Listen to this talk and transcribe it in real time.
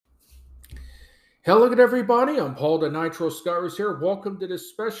Hello again, everybody. I'm Paul the Nitro Scars here. Welcome to this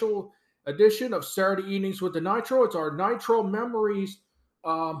special edition of Saturday Evenings with the Nitro. It's our Nitro Memories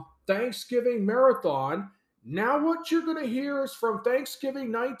Thanksgiving Marathon. Now, what you're going to hear is from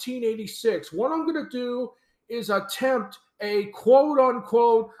Thanksgiving 1986. What I'm going to do is attempt a quote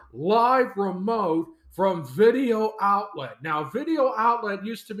unquote live remote from Video Outlet. Now, Video Outlet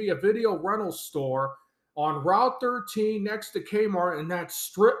used to be a video rental store on Route 13 next to Kmart in that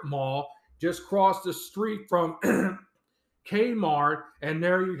strip mall just cross the street from Kmart, and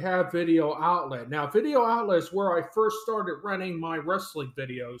there you have Video Outlet. Now, Video Outlet is where I first started renting my wrestling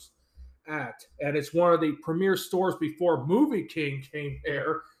videos at, and it's one of the premier stores before Movie King came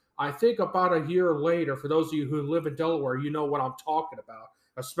there. I think about a year later. For those of you who live in Delaware, you know what I'm talking about,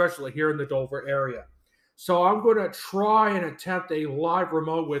 especially here in the Dover area. So I'm going to try and attempt a live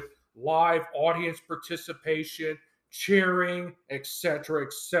remote with live audience participation, cheering, etc.,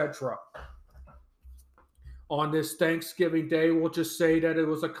 etc. On this Thanksgiving Day, we'll just say that it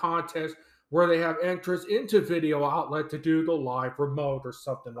was a contest where they have entrants into Video Outlet to do the live remote or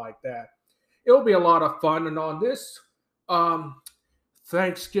something like that. It'll be a lot of fun. And on this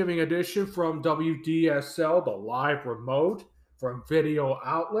Thanksgiving edition from WDSL, the live remote from Video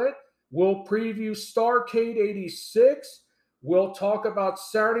Outlet, we'll preview Starrcade 86. We'll talk about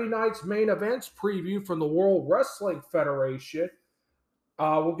Saturday night's main events preview from the World Wrestling Federation.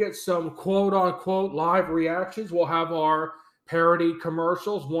 We'll get some quote-unquote live reactions. We'll have our parody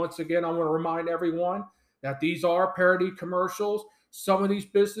commercials. Once again, I want to remind everyone that these are parody commercials. Some of these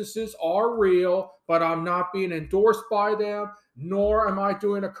businesses are real, but I'm not being endorsed by them, nor am I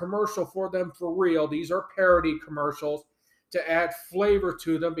doing a commercial for them for real. These are parody commercials to add flavor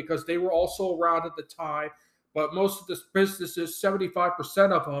to them because they were also around at the time. But most of the businesses,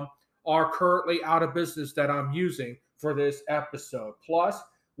 75% of them, are currently out of business that I'm using for this episode. Plus,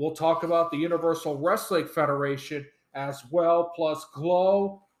 we'll talk about the Universal Wrestling Federation as well, plus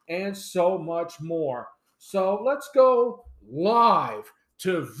Glow, and so much more. So let's go live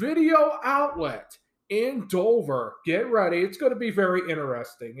to Video Outlet in Dover. Get ready. It's going to be very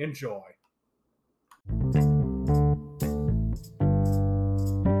interesting. Enjoy.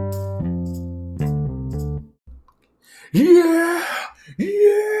 Yeah!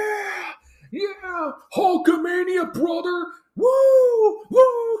 Hulkamania, brother! Woo!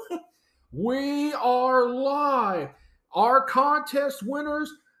 Woo! We are live. Our contest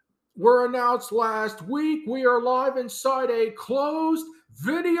winners were announced last week. We are live inside a closed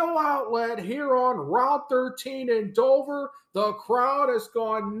Video Outlet here on Route 13 in Dover. The crowd has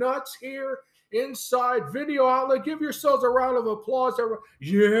gone nuts here inside Video Outlet. Give yourselves a round of applause.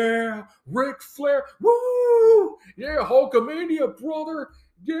 Yeah, Ric Flair. Woo! Yeah, Hulkamania, brother.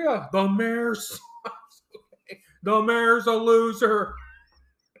 Yeah, the mayor's the mayor's a loser.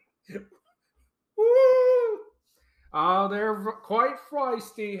 Woo! They're quite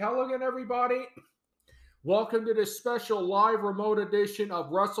feisty. Hello again, everybody. Welcome to this special live remote edition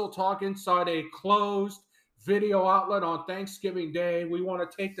of Wrestle Talk inside a closed Video Outlet on Thanksgiving Day. We want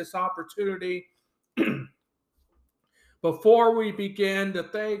to take this opportunity before we begin to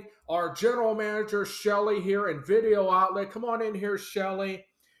thank our general manager, Shelly, here in Video Outlet. Come on in here, Shelly.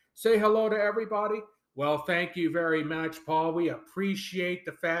 Say hello to everybody. Well, thank you very much, Paul. We appreciate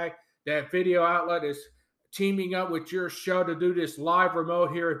the fact that Video Outlet is teaming up with your show to do this live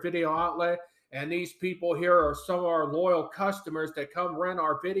remote here at Video Outlet. And these people here are some of our loyal customers that come rent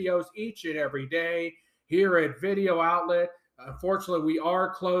our videos each and every day here at Video Outlet. Unfortunately, we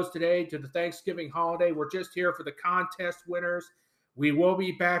are closed today to the Thanksgiving holiday. We're just here for the contest winners. We will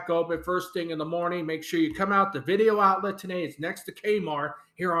be back open first thing in the morning. Make sure you come out to Video Outlet today. It's next to Kmart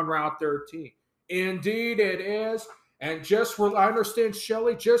here on Route 13. Indeed, it is. And I understand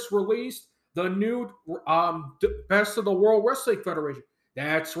Shelly just released the new Best of the World Wrestling Federation.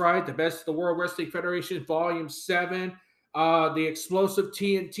 That's right, the Best of the World Wrestling Federation, Volume 7. The Explosive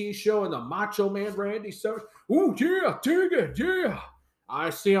TNT Show and the Macho Man Randy Savage. Ooh, yeah, dig it, yeah. I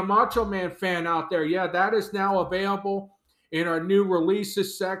see a Macho Man fan out there. Yeah, that is now available in our new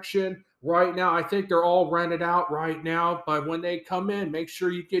releases section right now. I think they're all rented out right now, but when they come in, make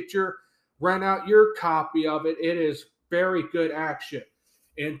sure you rent out your copy of it. It is very good action.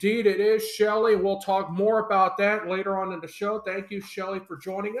 Indeed, it is, Shelly. We'll talk more about that later on in the show. Thank you, Shelly, for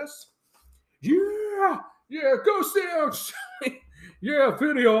joining us. Yeah, go sit down, Shelly. Yeah,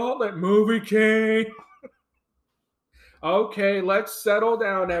 Video Outlet, Movie King. Okay, let's settle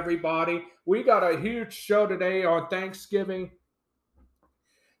down, everybody. We got a huge show today on Thanksgiving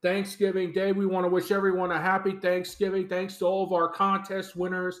Day. We want to wish everyone a happy Thanksgiving. Thanks to all of our contest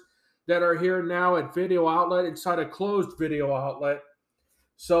winners that are here now at Video Outlet, inside a closed Video Outlet.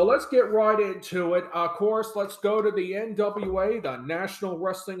 So let's get right into it. Of course, let's go to the NWA, the National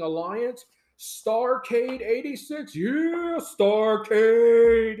Wrestling Alliance. Starrcade 86. Yeah,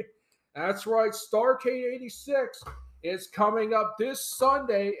 Starrcade. That's right. Starrcade 86 is coming up this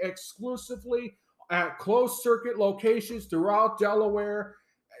Sunday exclusively at closed circuit locations throughout Delaware,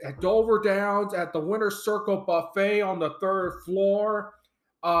 at Dover Downs, at the Winter Circle Buffet on the third floor.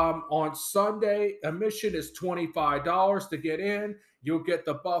 On Sunday, admission is $25 to get in. You'll get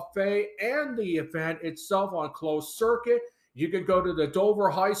the buffet and the event itself on closed circuit. You can go to the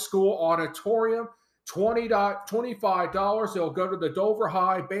Dover High School auditorium, $25. It'll go to the Dover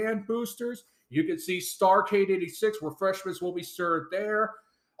High Band Boosters. You can see Starrcade 86. Refreshments will be served there.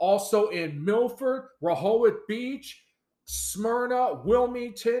 Also in Milford, Rehoboth Beach, Smyrna,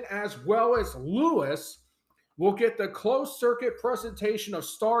 Wilmington, as well as Lewis. We'll get the closed circuit presentation of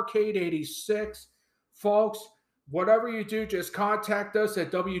Starrcade 86. Folks, whatever you do, just contact us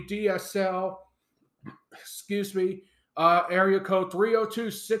at WDSL, area code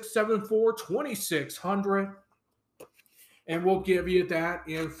 302-674-2600, and we'll give you that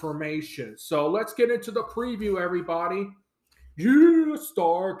information. So let's get into the preview, everybody. Yeah,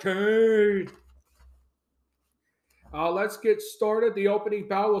 Starrcade. Let's get started. The opening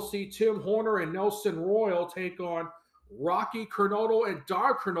bout will see Tim Horner and Nelson Royal take on Rocky Kernodle and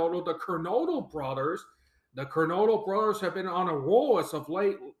Don Kernodle, the Kernodle brothers. The Kernodle brothers have been on a roll as of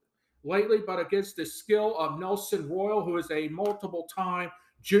lately, but against the skill of Nelson Royal, who is a multiple-time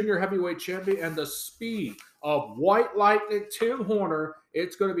junior heavyweight champion, and the speed of White Lightning Tim Horner,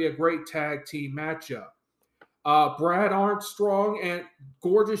 it's going to be a great tag team matchup. Brad Armstrong and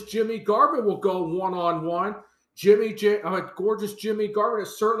Gorgeous Jimmy Garvin will go one-on-one. Gorgeous Jimmy Garvin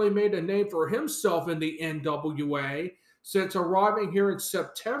has certainly made a name for himself in the NWA since arriving here in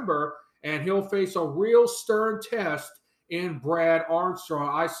September, and he'll face a real stern test in Brad Armstrong.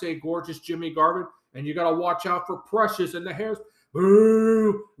 I say Gorgeous Jimmy Garvin, and you got to watch out for Precious and the hairs.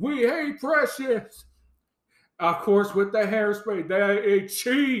 Boo! We hate Precious! Of course, with the hairspray, they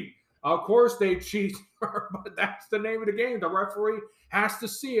cheat. Of course they cheat, but that's the name of the game. The referee has to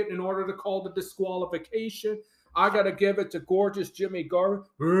see it in order to call the disqualification. I got to give it to Gorgeous Jimmy Garvin.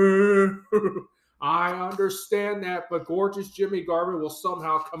 I understand that, but Gorgeous Jimmy Garvin will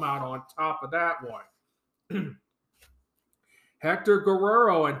somehow come out on top of that one. Hector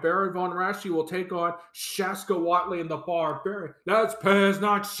Guerrero and Baron Von Raschke will take on Shaska Watley in the Barbarian. That's Pez,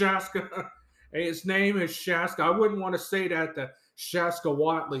 not Shaska. His name is Shaska. I wouldn't want to say that to Shaska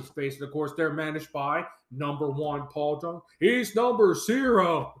Watley's face. And of course, they're managed by number 1 Paul Jones. He's number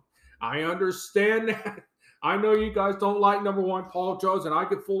 0. I understand that. I know you guys don't like number 1 Paul Jones, and I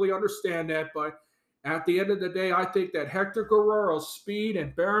can fully understand that. But at the end of the day, I think that Hector Guerrero's speed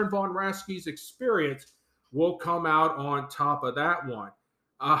and Baron Von Raschke's experience will come out on top of that one.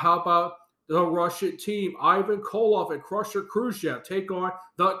 How about the Russian team? Ivan Koloff and Crusher Khrushchev take on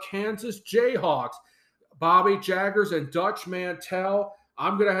the Kansas Jayhawks. Bobby Jaggers and Dutch Mantell.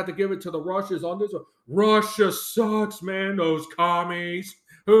 I'm going to have to give it to the Russians on this one. Russia sucks, man, those commies.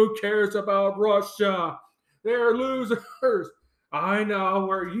 Who cares about Russia? They're losers. I know,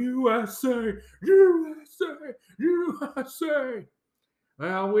 we're USA, USA, USA.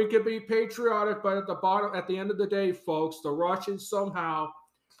 Well, we can be patriotic, but at the end of the day, folks, the Russians somehow,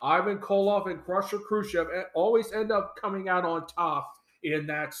 Ivan Koloff and Crusher Khrushchev, always end up coming out on top in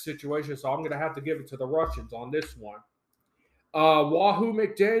that situation. So I'm going to have to give it to the Russians on this one. Wahoo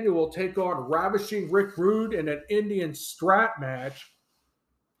McDaniel will take on Ravishing Rick Rude in an Indian strap match.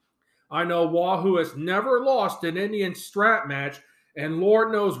 I know Wahoo has never lost an Indian strap match, and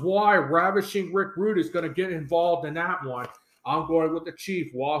Lord knows why Ravishing Rick Rude is going to get involved in that one. I'm going with the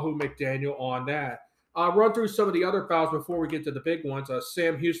Chief, Wahoo McDaniel, on that. I'll run through some of the other fouls before we get to the big ones.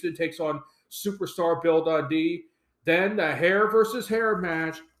 Sam Houston takes on Superstar Bill Dundee. Then the hair versus hair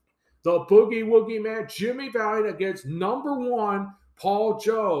match. The Boogie Woogie Man, Jimmy Valiant against number 1 Paul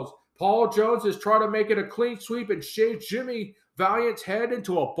Jones. Paul Jones is trying to make it a clean sweep and shave Jimmy Valiant's head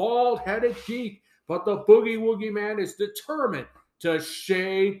into a bald-headed geek. But the Boogie Woogie Man is determined to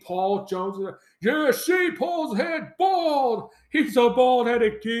shave Paul Jones. Yeah, shave Paul's head bald. He's a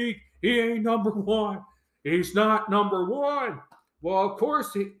bald-headed geek. He ain't number 1. He's not number 1. Well, of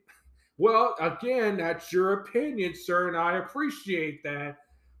course, again, that's your opinion, sir, and I appreciate that.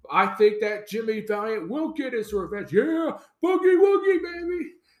 I think that Jimmy Valiant will get his revenge. Yeah, Boogie Woogie,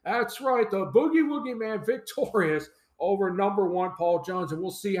 baby. That's right, the Boogie Woogie Man victorious over number 1 Paul Jones, and we'll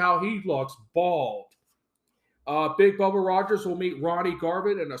see how he looks bald. Big Bubba Rogers will meet Ronnie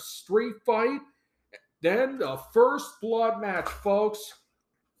Garvin in a street fight. Then the first blood match, folks.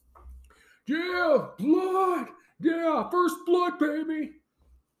 Yeah, blood. Yeah, first blood, baby.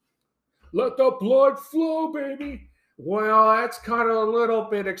 Let the blood flow, baby. Well, that's kind of a little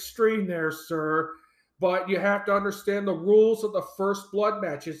bit extreme there, sir. But you have to understand the rules of the first blood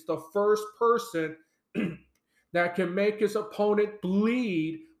match. It's the first person that can make his opponent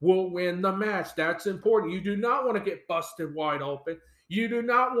bleed will win the match. That's important. You do not want to get busted wide open. You do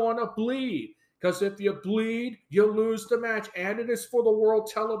not want to bleed. Because if you bleed, you lose the match. And it is for the world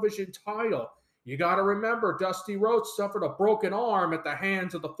television title. You got to remember, Dusty Rhodes suffered a broken arm at the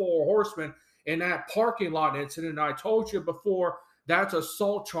hands of the Four Horsemen in that parking lot incident. I told you before, that's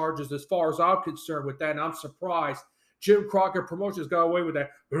assault charges as far as I'm concerned with that. And I'm surprised Jim Crockett Promotions got away with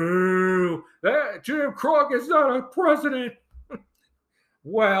that. Ooh, that Jim Crockett's not a president.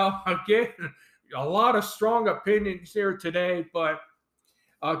 Well, again, a lot of strong opinions here today, but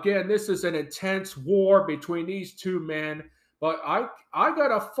again, this is an intense war between these two men. But I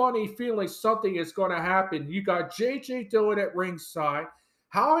got a funny feeling something is going to happen. You got JJ Dillon at ringside.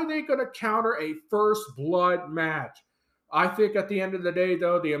 How are they going to counter a first blood match? I think at the end of the day,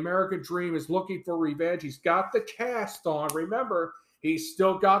 though, the American Dream is looking for revenge. He's got the cast on. Remember, he's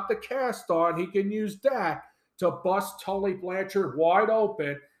still got the cast on. He can use that to bust Tully Blanchard wide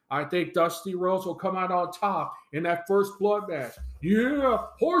open. I think Dusty Rhodes will come out on top in that first blood match. Yeah,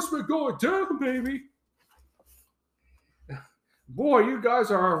 Horseman going down, baby. Boy, you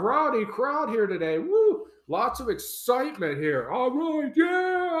guys are a rowdy crowd here today. Woo! Lots of excitement here. All right,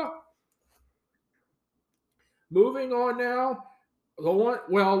 yeah. Moving on now.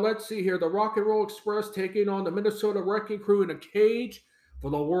 Let's see here. The Rock and Roll Express taking on the Minnesota Wrecking Crew in a cage for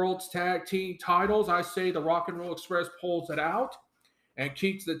the World's Tag Team titles. I say the Rock and Roll Express pulls it out and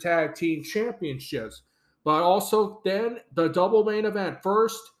keeps the Tag Team Championships. But also then the double main event.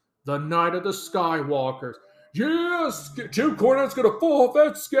 First, the Night of the Skywalkers. Yes, Jim Cornette's going to fall off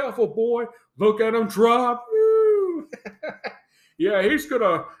that scaffold, boy. Look at him drop. Yeah, he's going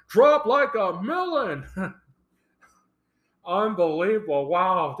to drop like a melon. Unbelievable.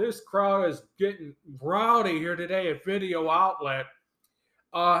 Wow, this crowd is getting rowdy here today at Video Outlet.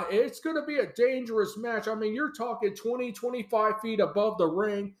 It's going to be a dangerous match. I mean, you're talking 20, 25 feet above the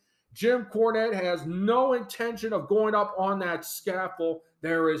ring. Jim Cornette has no intention of going up on that scaffold.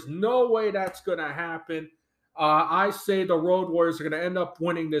 There is no way that's going to happen. I say the Road Warriors are going to end up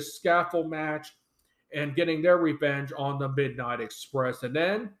winning this scaffold match and getting their revenge on the Midnight Express. And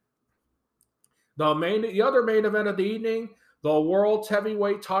then the other main event of the evening, the World's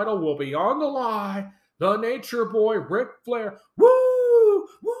Heavyweight title will be on the line. The Nature Boy, Ric Flair. Woo!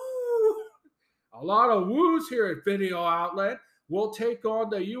 Woo! A lot of woos here at Video Outlet. Will take on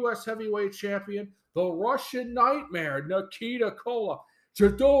the U.S. Heavyweight Champion, the Russian Nightmare, Nikita Kola.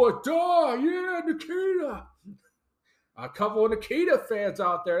 Da, yeah, Nikita. A couple of Nikita fans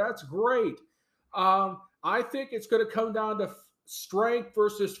out there. That's great. I think it's going to come down to strength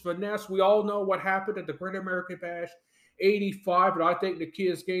versus finesse. We all know what happened at the Great American Bash 85, but I think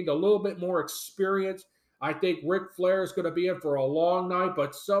Nikita's gained a little bit more experience. I think Ric Flair is going to be in for a long night,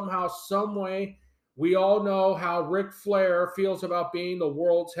 but somehow, some way, we all know how Ric Flair feels about being the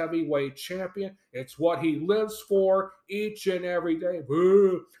world's heavyweight champion. It's what he lives for each and every day.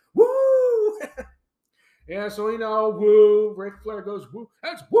 Woo! Woo! Yeah, so we know, woo. Ric Flair goes, woo.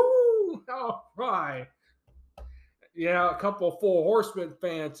 That's woo! All right. Yeah, a couple of Four Horsemen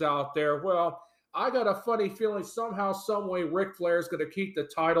fans out there. Well, I got a funny feeling somehow, some way, Ric Flair is going to keep the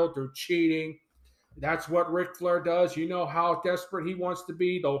title through cheating. That's what Ric Flair does. You know how desperate he wants to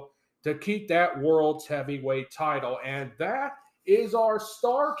be, though, to keep that world's heavyweight title. And that is our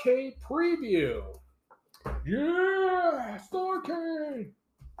Starrcade preview. Yeah, Starrcade.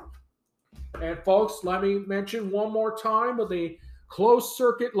 And folks, let me mention one more time of the closed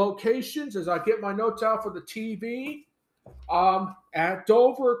circuit locations as I get my notes out for the TV. At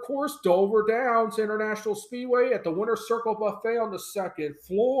Dover, of course, Dover Downs International Speedway at the Winter Circle Buffet on the second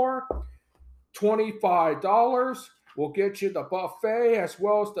floor. $25 will get you the buffet as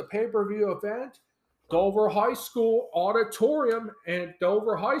well as the pay-per-view event. Dover High School Auditorium and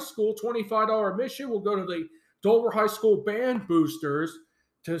Dover High School, $25 admission will go to the Dover High School Band Boosters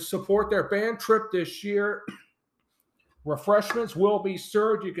to support their band trip this year. Refreshments will be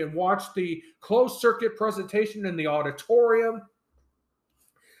served. You can watch the closed circuit presentation in the auditorium.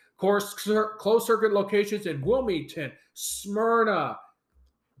 Of course, closed circuit locations in Wilmington, Smyrna.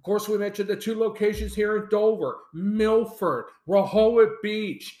 Of course, we mentioned the two locations here in Dover, Milford, Rehoboth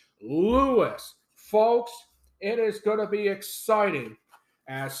Beach, Lewis. Folks, it is going to be exciting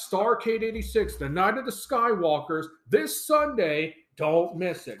as Starrcade 86, the Night of the Skywalkers, this Sunday. Don't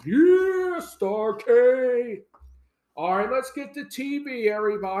miss it. Yeah, Starrcade. All right, let's get to TV,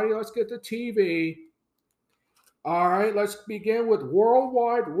 everybody. Let's get to TV. All right, let's begin with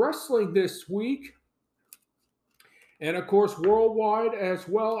Worldwide Wrestling this week. And of course, Worldwide as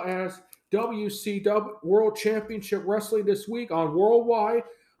well as WCW World Championship Wrestling this week on Worldwide.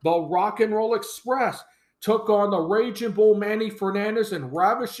 The Rock and Roll Express took on the Raging Bull Manny Fernandez and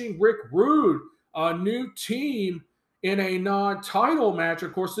Ravishing Rick Rude, a new team in a non-title match.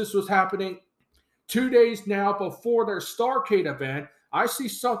 Of course, this was happening 2 days now before their Starrcade event. I see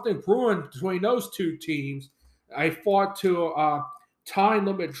something brewing between those two teams. I fought to a time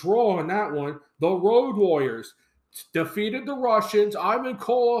limit draw on that one. The Road Warriors defeated the Russians. Ivan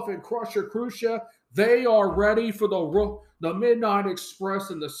Koloff and Crusher Khrushchev. They are ready for the Midnight Express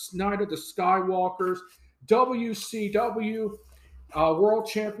and the Night of the Skywalkers. WCW World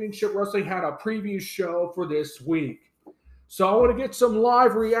Championship Wrestling had a preview show for this week. So I want to get some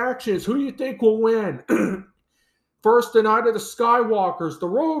live reactions. Who do you think will win? First, the Night of the Skywalkers, the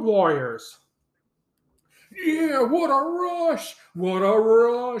Road Warriors. Yeah, what a rush! What a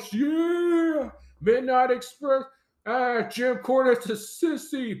rush! Yeah! Midnight Express. Jim Cornette's a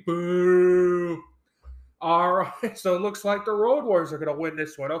sissy. Boo! All right, so it looks like the Road Warriors are going to win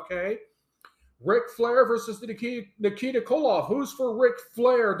this one, okay? Ric Flair versus Nikita Koloff. Who's for Ric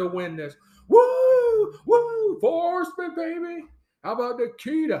Flair to win this? Woo! Woo! Horseman, baby! How about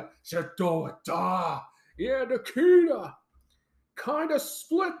Nikita? Da. Yeah, Nikita. Kind of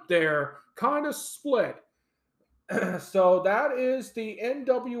split there. Kind of split. So that is the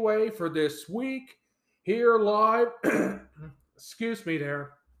NWA for this week. Here live. Excuse me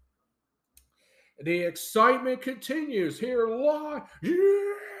there. The excitement continues here live. Yeah!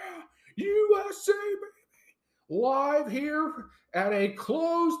 USA, baby! Live here at a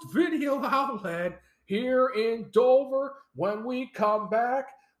closed video outlet here in Dover. When we come back,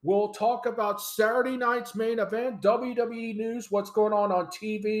 we'll talk about Saturday night's main event, WWE news, what's going on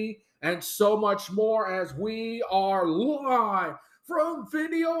TV, and so much more as we are live from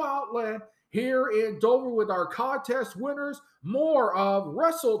video outlet here in Dover with our contest winners. More of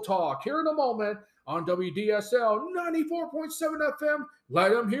Wrestle Talk here in a moment on WDSL 94.7 FM.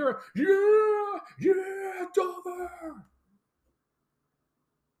 Let them hear it. Yeah, Dover.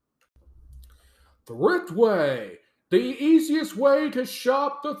 Thriftway, the easiest way to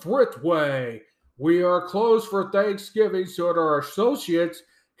shop the Thriftway. We are closed for Thanksgiving so that our associates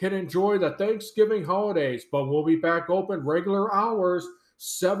can enjoy the Thanksgiving holidays, but we'll be back open regular hours,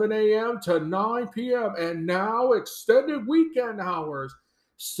 7 a.m. to 9 p.m. and now extended weekend hours,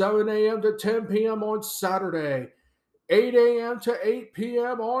 7 a.m. to 10 p.m. on Saturday, 8 a.m. to 8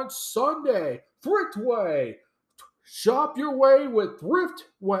 p.m. on Sunday. Thriftway. Shop your way with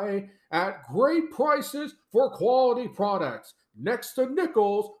Thriftway at great prices for quality products. Next to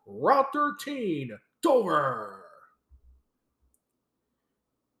Nichols, Route 13, Dover.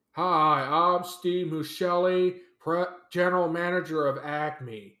 Hi, I'm Steve Muscelli, General Manager of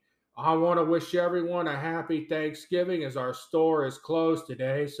Acme. I want to wish everyone a happy Thanksgiving as our store is closed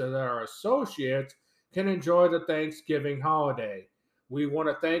today so that our associates can enjoy the Thanksgiving holiday. We want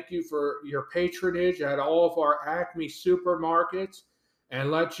to thank you for your patronage at all of our Acme supermarkets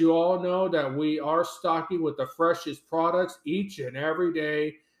and let you all know that we are stocking with the freshest products each and every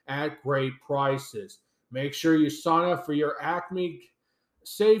day at great prices. Make sure you sign up for your Acme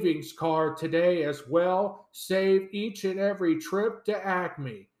savings card today as well. Save each and every trip to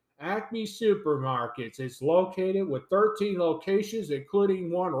Acme. Acme Supermarkets is located with 13 locations,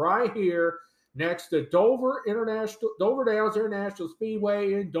 including one right here next to Dover Downs International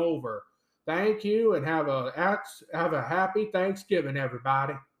Speedway in Dover. Thank you and have a happy Thanksgiving,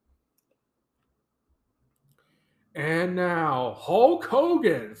 everybody. And now, Hulk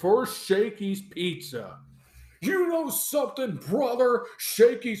Hogan for Shakey's Pizza. You know something, brother?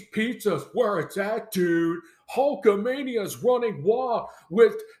 Shakey's Pizza's where it's at, dude. Hulkamania's running wild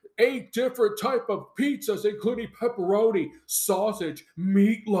with 8 different type of pizzas, including pepperoni, sausage,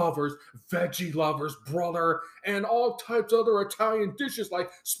 meat lovers, veggie lovers, brother, and all types of other Italian dishes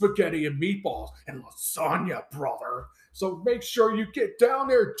like spaghetti and meatballs and lasagna, brother. So make sure you get down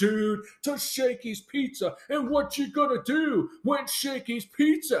there, dude, to Shakey's Pizza. And what you gonna do when Shakey's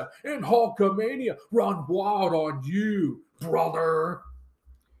Pizza and Hulkamania run wild on you, brother?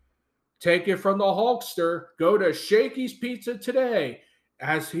 Take it from the Hulkster. Go to Shakey's Pizza today.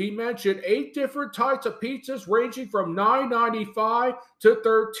 As he mentioned, 8 different types of pizzas ranging from $9.95 to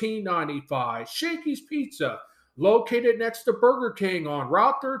 $13.95. Shakey's Pizza, located next to Burger King on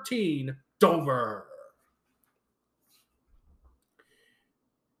Route 13, Dover.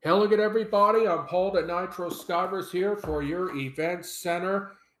 Hello again, everybody. I'm Paul the Nitro Skivers here for your event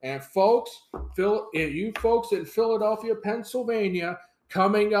center. And folks, you folks in Philadelphia, Pennsylvania,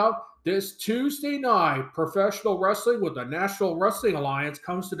 coming up This Tuesday night, professional wrestling with the National Wrestling Alliance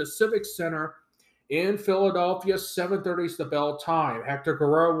comes to the Civic Center in Philadelphia. 7:30 is the bell time. Hector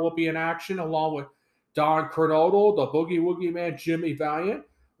Guerrero will be in action along with Don Coronado, the Boogie Woogie Man Jimmy Valiant.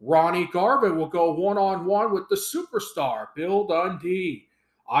 Ronnie Garvin will go one-on-one with the superstar Bill Dundee.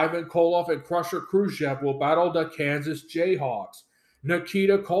 Ivan Koloff and Crusher Khrushchev will battle the Kansas Jayhawks.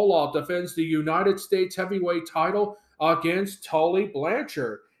 Nikita Koloff defends the United States heavyweight title against Tully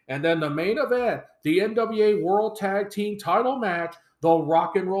Blanchard. And then the main event, the NWA World Tag Team title match, the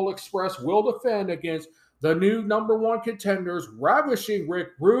Rock and Roll Express will defend against the new #1 contenders, Ravishing Rick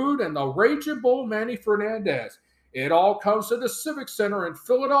Rude and the Raging Bull Manny Fernandez. It all comes to the Civic Center in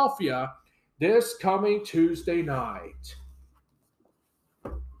Philadelphia this coming Tuesday night.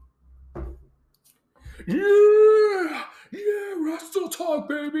 Yeah, Wrestle Talk,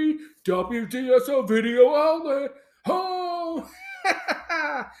 baby. WDSL video outlet. Oh,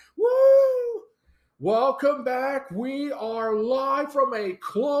 woo! Welcome back. We are live from a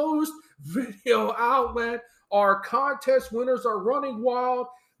closed video outlet. Our contest winners are running wild.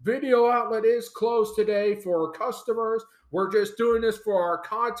 Video outlet is closed today for customers. We're just doing this for our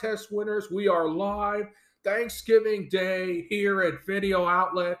contest winners. We are live Thanksgiving Day here at Video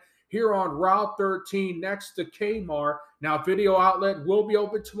Outlet here on Route 13 next to Kmart. Now, Video Outlet will be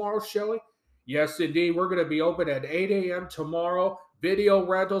open tomorrow, Shelly. Yes, indeed. We're going to be open at 8 a.m. tomorrow. Video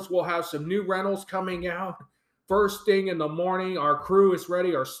rentals, we'll have some new rentals coming out. First thing in the morning, our crew is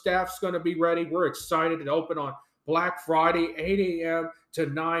ready. Our staff's going to be ready. We're excited to open on Black Friday, 8 a.m. to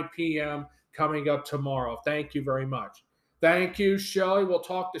 9 p.m. coming up tomorrow. Thank you very much. Thank you, Shelly. We'll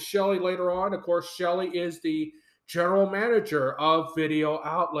talk to Shelly later on. Of course, Shelly is the general manager of Video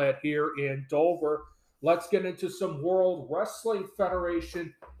Outlet here in Dover. Let's get into some World Wrestling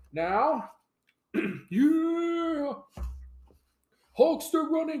Federation now. Yeah! Hulkster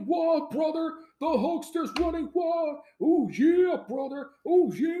running wild, brother. The Hulkster's running wild. Oh, yeah, brother.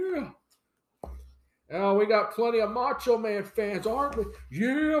 Oh, yeah. We got plenty of Macho Man fans, aren't we?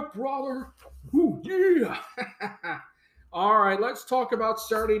 Yeah, brother. Oh, yeah. All right, let's talk about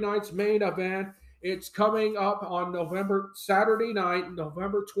Saturday night's main event. It's coming up on Saturday night,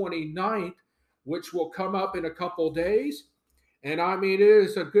 November 29th, which will come up in a couple days. And I mean, it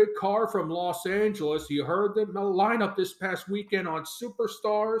is a good card from Los Angeles. You heard the lineup this past weekend on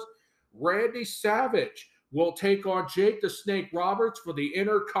Superstars. Randy Savage will take on Jake the Snake Roberts for the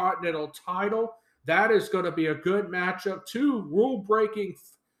Intercontinental title. That is going to be a good matchup. Two rule-breaking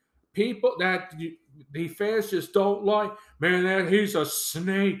people that the fans just don't like. Man, he's a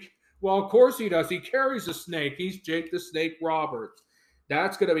snake. Well, of course he does. He carries a snake. He's Jake the Snake Roberts.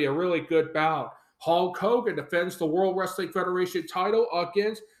 That's going to be a really good bout. Hulk Hogan defends the World Wrestling Federation title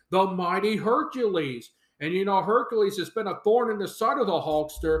against the mighty Hercules. And you know, Hercules has been a thorn in the side of the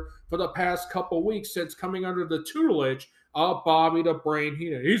Hulkster for the past couple weeks since coming under the tutelage of Bobby the Brain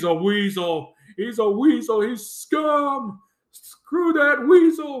Heenan. He's a weasel. He's a weasel. He's scum. Screw that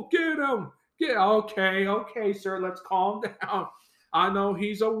weasel. Get him. Okay, sir. Let's calm down. I know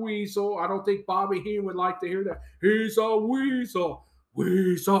he's a weasel. I don't think Bobby Heenan would like to hear that. He's a weasel.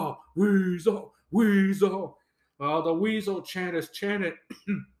 Weasel, weasel, weasel. Well, the weasel chant is chanted.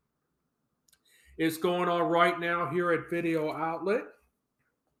 It's going on right now here at Video Outlet.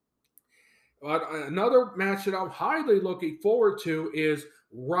 Another match that I'm highly looking forward to is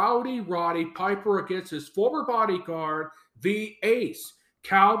Rowdy Roddy Piper against his former bodyguard, the Ace,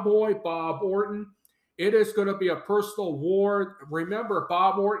 Cowboy Bob Orton. It is going to be a personal war. Remember,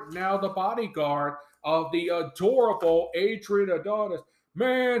 Bob Orton now the bodyguard of the adorable Adrian Adonis.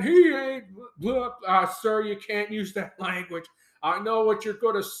 Man, he ain't... sir, you can't use that language. I know what you're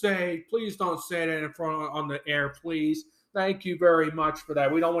going to say. Please don't say that in front on the air, please. Thank you very much for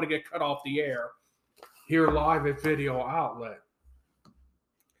that. We don't want to get cut off the air here live at Video Outlet.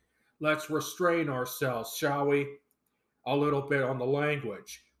 Let's restrain ourselves, shall we? A little bit on the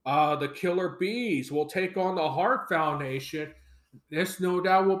language. The Killer Bees will take on the Hart Foundation. This no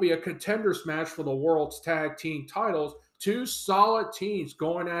doubt will be a contenders match for the world's tag team titles. Two solid teams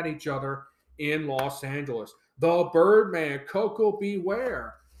going at each other in Los Angeles. The Birdman, Coco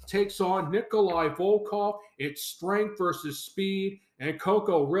Beware, takes on Nikolai Volkov. It's strength versus speed, and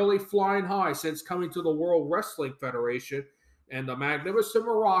Coco really flying high since coming to the World Wrestling Federation. And the Magnificent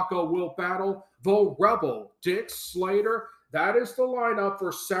Morocco will battle the Rebel, Dick Slater. That is the lineup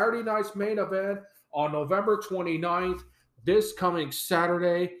for Saturday night's main event on November 29th, this coming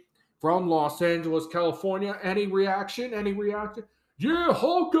Saturday from Los Angeles, California. Any reaction? Yeah,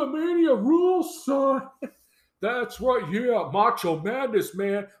 Hulkamania rules, son. That's right, yeah. Macho Madness,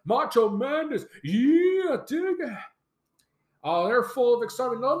 man. Macho Madness. Yeah, dig it. Oh, they're full of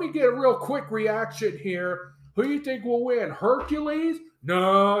excitement. Let me get a real quick reaction here. Who do you think will win? Hercules?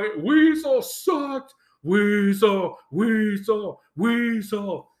 No, Weasel sucked. Weasel, Weasel,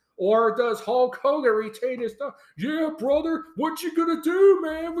 Weasel. Or does Hulk Hogan retain his stuff? Yeah, brother, what you gonna do,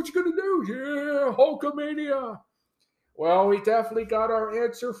 man? What you gonna do? Yeah, Hulkamania. Well, we definitely got our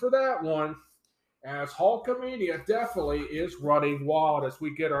answer for that one. As Hulkamania definitely is running wild as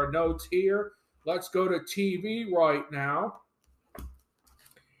we get our notes here. Let's go to TV right now.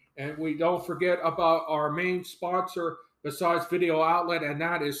 And we don't forget about our main sponsor besides Video Outlet, and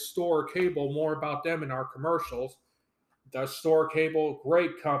that is Starrcade. More about them in our commercials. The Starrcade,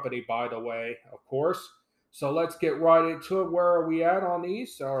 great company, by the way, of course. So let's get right into it. Where are we at on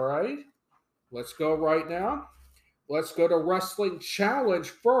these? All right. Let's go right now. Let's go to Wrestling Challenge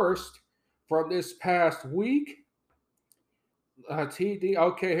first from this past week. TD.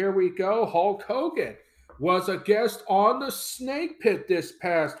 Okay, here we go. Hulk Hogan was a guest on the Snake Pit this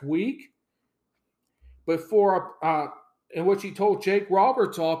past week before, in which he told Jake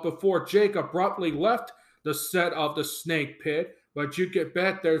Roberts off before Jake abruptly left the set of the Snake Pit. But you can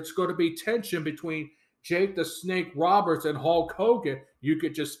bet there's going to be tension between Jake the Snake Roberts and Hulk Hogan. You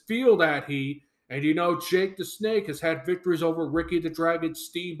could just feel that heat. And you know, Jake the Snake has had victories over Ricky the Dragon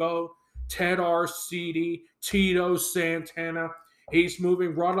Steamboat, Ted Arcidi, Tito Santana. He's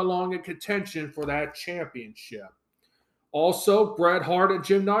moving right along in contention for that championship. Also, Bret Hart and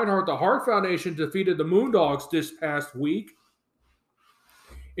Jim Neidhart, the Hart Foundation, defeated the Moondogs this past week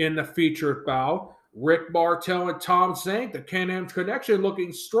in the featured bout. Rick Martel and Tom Zank, the Can-Am Connection,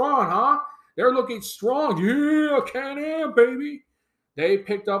 looking strong, huh? They're looking strong. Yeah, Can-Am, baby. They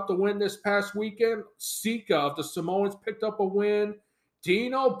picked up the win this past weekend. Sika of the Samoans picked up a win.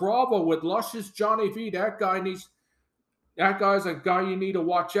 Dino Bravo with Luscious Johnny V. That guy's a guy you need to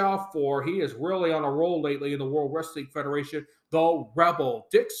watch out for. He is really on a roll lately in the World Wrestling Federation. The Rebel.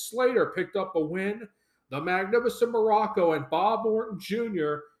 Dick Slater picked up a win. The Magnificent Morocco and Bob Orton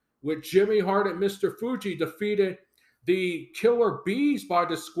Jr. with Jimmy Hart and Mr. Fuji defeated the Killer Bees by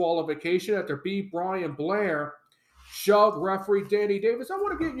disqualification after B. Brian Blair shoved referee Danny Davis. I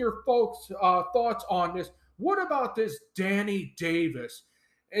want to get your folks' thoughts on this. What about this Danny Davis?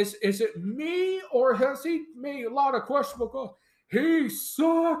 Is it me, or has he made a lot of questionable calls? He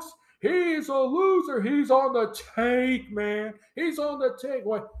sucks. He's a loser. He's on the tank, man. He's on the tank.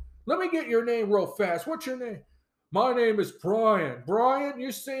 Wait, let me get your name real fast. What's your name? My name is Brian. Brian,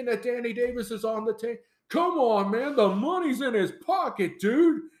 you're saying that Danny Davis is on the tank? Come on, man. The money's in his pocket,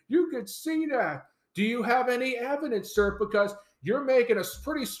 dude. You can see that. Do you have any evidence, sir? Because you're making a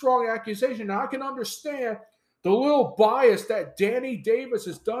pretty strong accusation. Now, I can understand the little bias that Danny Davis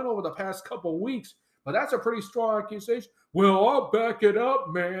has done over the past couple of weeks, but that's a pretty strong accusation. Well, I'll back it up,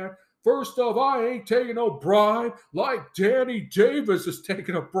 man. First off, I ain't taking no bribe like Danny Davis is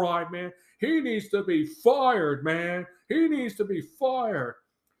taking a bribe, man. He needs to be fired, man. He needs to be fired.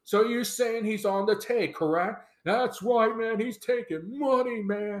 So you're saying he's on the take, correct? That's right, man. He's taking money,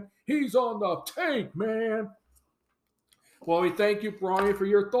 man. He's on the tank, man. Well, we thank you, Brian, for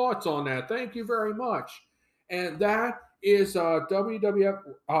your thoughts on that. Thank you very much. And that is WWF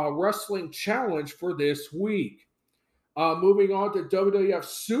Wrestling Challenge for this week. Moving on to WWF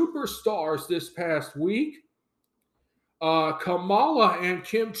Superstars this past week. Kamala and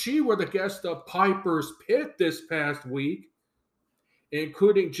Kim Chi were the guests of Piper's Pit this past week,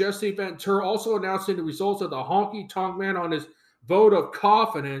 including Jesse Ventura also announcing the results of the Honky Tonk Man on his vote of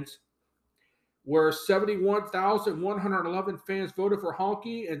confidence, where 71,111 fans voted for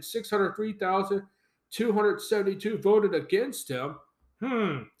Honky and 603,272 voted against him.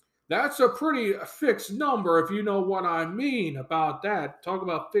 That's a pretty fixed number, if you know what I mean about that. Talk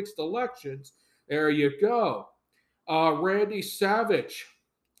about fixed elections. There you go. Randy Savage.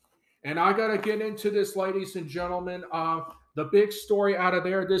 And I got to get into this, ladies and gentlemen. The big story out of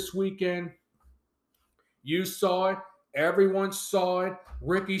there this weekend, you saw it. Everyone saw it.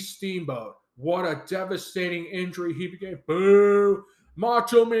 Ricky Steamboat. What a devastating injury he became. Boo!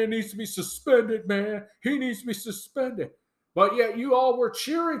 Macho Man needs to be suspended, man. He needs to be suspended. But yet you all were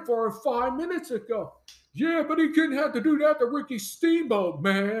cheering for him 5 minutes ago. Yeah, but he couldn't have to do that to Ricky Steamboat,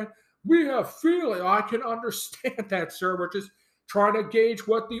 man. We have feeling. I can understand that, sir. We're just trying to gauge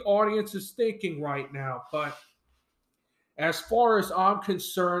what the audience is thinking right now. But as far as I'm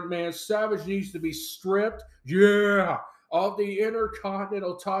concerned, man, Savage needs to be stripped, of the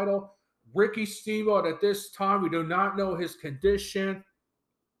Intercontinental title. Ricky Steamboat, at this time, we do not know his condition.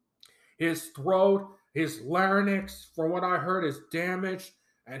 His throat, his larynx, from what I heard, is damaged.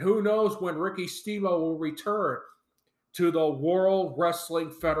 And who knows when Ricky Steamboat will return to the World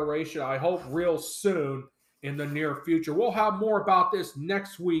Wrestling Federation. I hope real soon. in the near future. We'll have more about this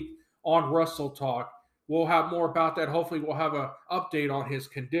next week on Wrestle Talk. We'll have more about that. Hopefully, we'll have an update on his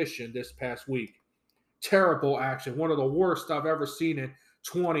condition this past week. Terrible action. One of the worst I've ever seen in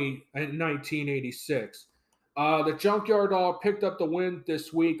 1986. The Junkyard Dog picked up the win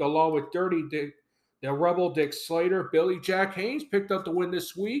this week along with Dirty Dick, the Rebel Dick Slater. Billy Jack Haynes picked up the win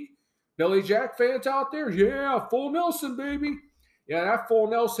this week. Billy Jack fans out there? Yeah, full Nelson, baby. Yeah, that full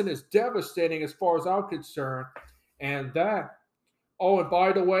Nelson is devastating as far as I'm concerned. And that, oh, and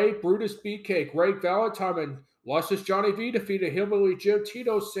by the way, Brutus BK, Greg Valentine, and Luscious Johnny V defeated Hillbilly Jim,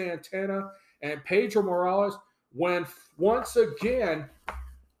 Tito Santana, and Pedro Morales when once again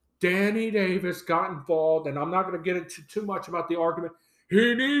Danny Davis got involved. And I'm not going to get into too much about the argument.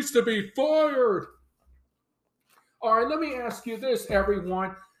 He needs to be fired. All right, let me ask you this,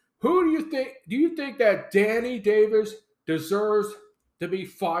 everyone. Who do you think? Do you think that Danny Davis deserves to be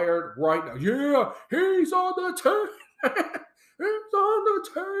fired right now? Yeah, he's on the take. He's on the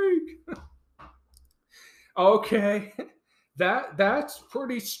take. Okay, that's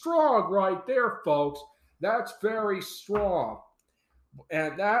pretty strong right there, folks. That's very strong.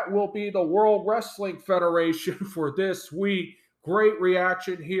 And that will be the World Wrestling Federation for this week. Great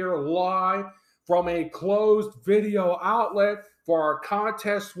reaction here live from a closed video outlet for our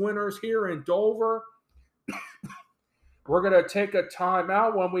contest winners here in Dover. We're going to take a time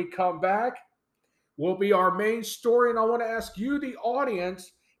out. When we come back, will be our main story. And I want to ask you, the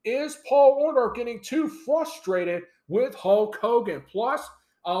audience, is Paul Orndorff getting too frustrated with Hulk Hogan? Plus,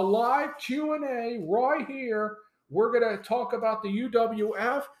 a live Q&A right here. We're going to talk about the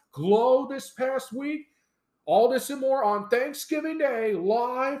UWF Glow this past week. All this and more on Thanksgiving Day,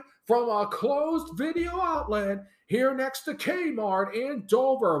 live from a closed video outlet here next to Kmart in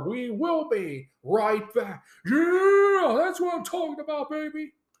Dover. We will be right back. Yeah, that's what I'm talking about,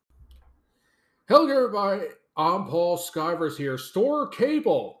 baby. Hello, everybody. I'm Paul Skivers here.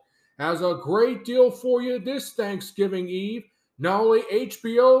 Starrcade has a great deal for you this Thanksgiving Eve. Not only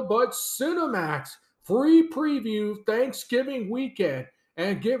HBO, but Cinemax. Free preview Thanksgiving weekend.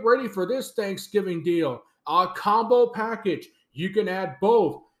 And get ready for this Thanksgiving deal. A combo package. You can add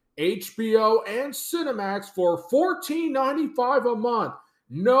both HBO and Cinemax for $14.95 a month.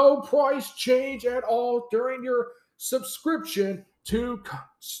 No price change at all during your subscription to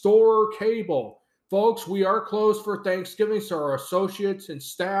Starrcade. Folks, we are closed for Thanksgiving, so our associates and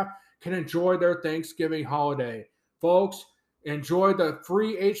staff can enjoy their Thanksgiving holiday. Folks, enjoy the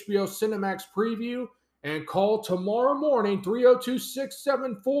free HBO Cinemax preview and call tomorrow morning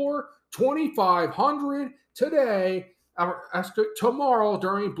 302-674-2500 today, tomorrow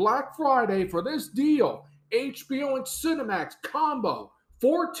during Black Friday for this deal. HBO and Cinemax combo,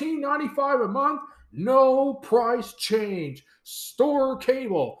 $14.95 a month, no price change.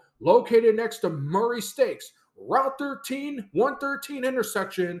 Starrcade, located next to Murray Steaks, Route 13, 113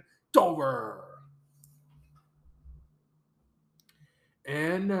 intersection, Dover.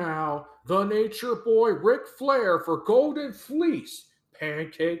 And now, the Nature Boy Ric Flair for Golden Fleece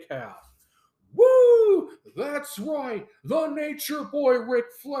Pancake House. Woo! That's right, the Nature Boy Ric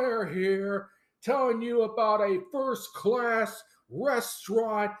Flair here, telling you about a first-class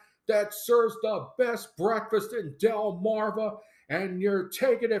restaurant that serves the best breakfast in Delmarva, and you're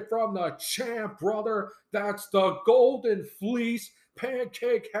taking it from the champ, brother. That's the Golden Fleece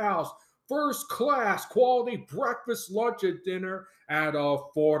Pancake House. First class quality breakfast, lunch, and dinner at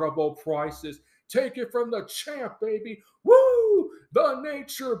affordable prices. Take it from the champ, baby. Woo! The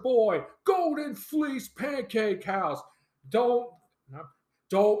Nature Boy Golden Fleece Pancake House. Don't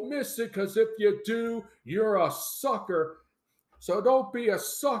miss it, because if you do, you're a sucker. So don't be a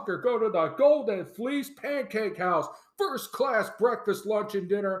sucker. Go to the Golden Fleece Pancake House. First class breakfast, lunch, and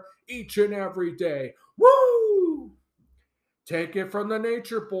dinner each and every day. Woo! Take it from the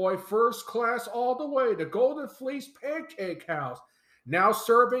Nature Boy, first class all the way. The Golden Fleece Pancake House. Now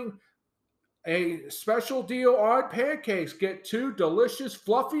serving a special deal on pancakes. Get 2 delicious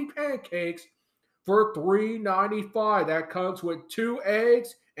fluffy pancakes for $3.95. That comes with 2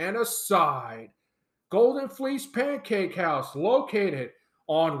 eggs and a side. Golden Fleece Pancake House, located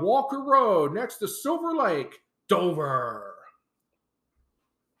on Walker Road next to Silver Lake, Dover.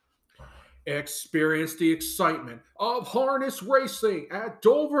 Experience the excitement of harness racing at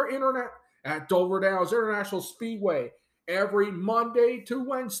Dover Downs International Speedway every Monday to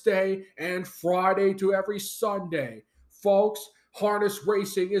Wednesday and Friday to every Sunday. Folks, harness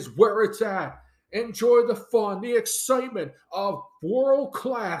racing is where it's at. Enjoy the fun, the excitement of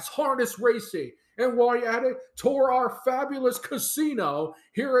world-class harness racing. And while you're at it, tour our fabulous casino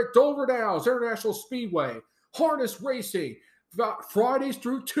here at Dover Downs International Speedway. Harness racing, Fridays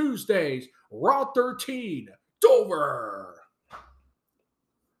through Tuesdays, Route 13, Dover.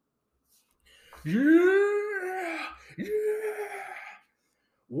 Yeah, yeah.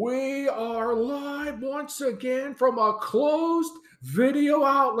 We are live once again from a closed video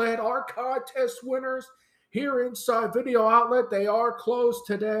outlet. Our contest winners here inside Video Outlet, they are closed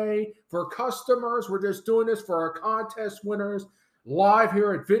today for customers. We're just doing this for our contest winners live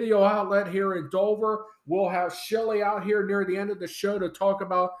here at Video Outlet here in Dover. We'll have Shelly out here near the end of the show to talk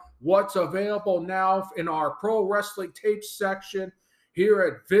about what's available now in our pro wrestling tape section here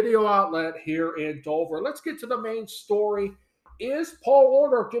at Video Outlet here in Dover. Let's get to the main story. Is Paul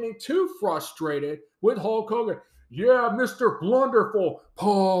Orndorff getting too frustrated with Hulk Hogan? Yeah, Mr. Blunderful,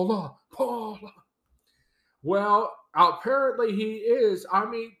 Paula. Well, apparently he is. I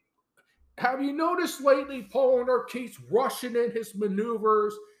mean, have you noticed lately Paul Orndorff keeps rushing in his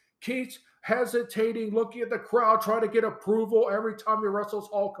maneuvers, keeps hesitating, looking at the crowd, trying to get approval every time he wrestles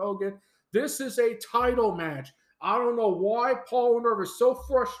Hulk Hogan? This is a title match. I don't know why Paul Orndorff is so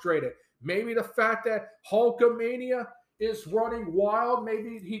frustrated. Maybe the fact that Hulkamania is running wild.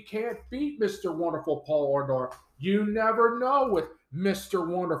 Maybe he can't beat Mr. Wonderful Paul Orndorff. You never know with Mr.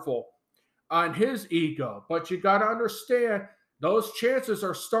 Wonderful on his ego. But you got to understand, those chances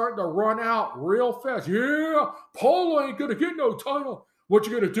are starting to run out real fast. Yeah, Paul ain't going to get no title. What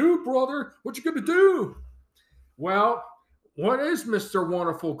you going to do, brother? What you going to do? Well, what is Mr.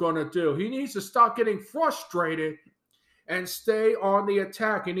 Wonderful going to do? He needs to stop getting frustrated and stay on the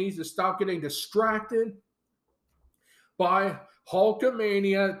attack. He needs to stop getting distracted by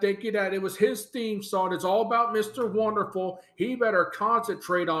Hulkamania, thinking that it was his theme song. It's all about Mr. Wonderful. He better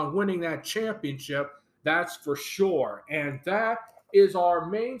concentrate on winning that championship. That's for sure. And that is our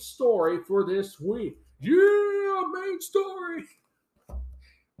main story for this week. Yeah, main story.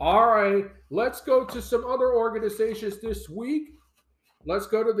 All right, let's go to some other organizations this week. Let's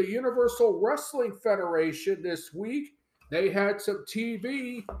go to the Universal Wrestling Federation this week. They had some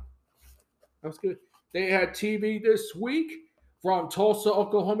TV. That's good. They had TV this week from Tulsa,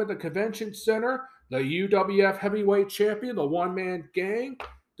 Oklahoma, the Convention Center. The UWF Heavyweight Champion, the One-Man Gang,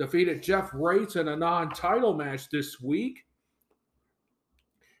 defeated Jeff Rates in a non-title match this week.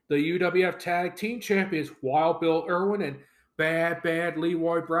 The UWF Tag Team Champions, Wild Bill Irwin and Bad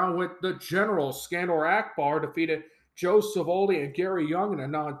Leroy Brown, with the General Skandor Akbar, defeated Joe Savoli and Gary Young in a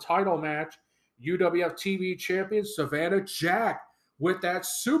non-title match. UWF TV Champion Savannah Jack, with that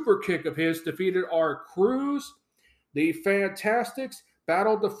super kick of his, defeated R. Cruz. The Fantastics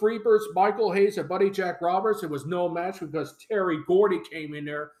battled the Freebirds, Michael Hayes and Buddy Jack Roberts. It was no match because Terry Gordy came in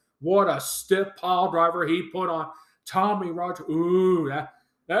there. What a stiff pile driver he put on Tommy Rogers. Ooh,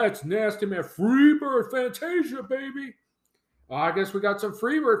 that's nasty, man. Freebird Fantasia, baby. I guess we got some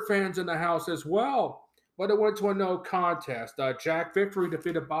Freebird fans in the house as well. But it went to a no contest. Jack Victory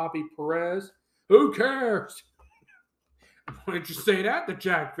defeated Bobby Perez. Who cares? Why did you say that to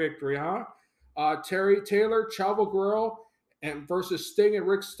Jack Victory, huh? Terry Taylor, Chavo Guerrero, and versus Sting and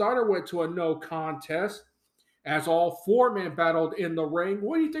Rick Steiner went to a no contest as all four men battled in the ring.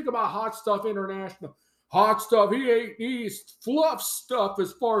 What do you think about Hot Stuff International? Hot Stuff, he's fluff stuff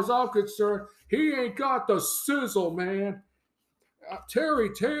as far as I'm concerned. He ain't got the sizzle, man. Terry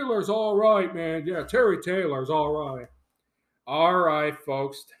Taylor's all right, man. Yeah, Terry Taylor's all right. All right,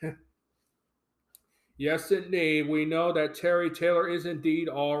 folks. Yes, indeed. We know that Terry Taylor is indeed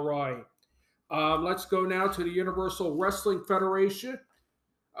all right. Let's go now to the Universal Wrestling Federation.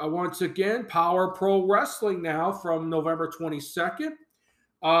 Once again, Power Pro Wrestling now from November 22nd.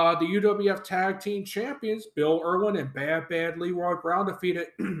 The UWF Tag Team Champions, Bill Irwin and Bad Leroy Brown, defeated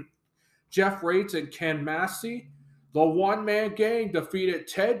Jeff Rates and Ken Massey. The One-Man Gang defeated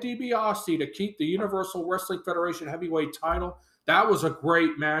Ted DiBiase to keep the Universal Wrestling Federation Heavyweight title. That was a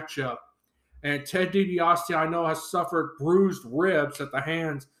great matchup. And Ted DiBiase, I know, has suffered bruised ribs at the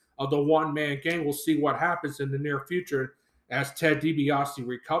hands of the One-Man Gang. We'll see what happens in the near future as Ted DiBiase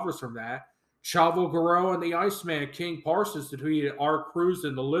recovers from that. Chavo Guerrero and the Iceman, King Parsons, defeated R. Cruz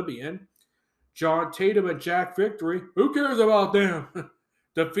and the Libyan. John Tatum and Jack Victory, who cares about them?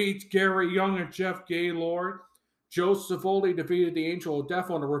 Defeats Gary Young and Jeff Gaylord. Joe Savoli defeated the Angel of Death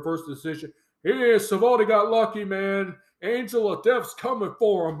on a reverse decision. Yeah, Savoli got lucky, man. Angel of Death's coming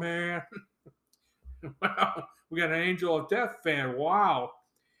for him, man. Wow, we got an Angel of Death fan. Wow.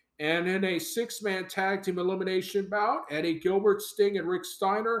 And in a six-man tag team elimination bout, Eddie Gilbert, Sting, and Rick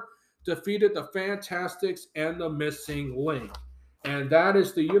Steiner defeated the Fantastics and the Missing Link. And that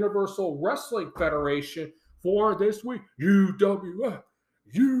is the Universal Wrestling Federation for this week. UWF.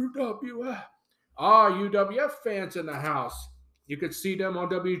 UWF fans in the house. You could see them on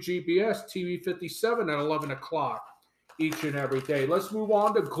WGBS TV 57 at 11 o'clock each and every day. Let's move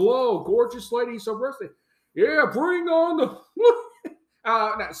on to Glow, Gorgeous Ladies of Wrestling. Yeah, bring on the.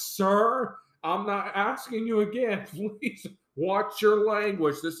 Now, sir, I'm not asking you again. Please watch your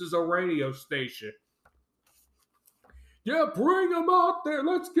language. This is a radio station. Yeah, bring them out there.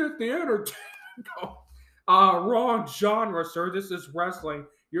 Let's get the entertainment going. Wrong genre, sir. This is wrestling.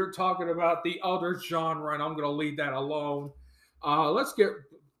 You're talking about the other genre, and I'm going to leave that alone. Let's get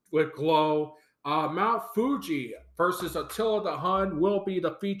with Glow. Mount Fuji versus Attila the Hun will be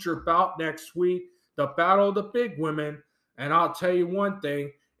the featured bout next week. The Battle of the Big Women. And I'll tell you one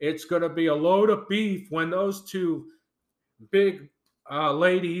thing, it's going to be a load of beef when those two big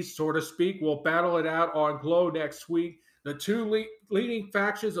ladies, so to speak, will battle it out on Glow next week. The two leading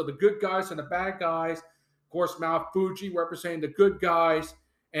factions are the good guys and the bad guys. Of course, Mount Fuji representing the good guys,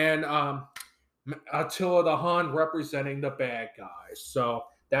 and Attila the Hun representing the bad guys. So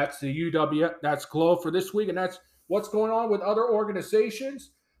that's the UW, that's Glow for this week, and that's what's going on with other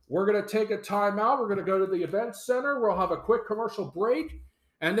organizations. We're going to take a time out. We're going to go to the event center. We'll have a quick commercial break,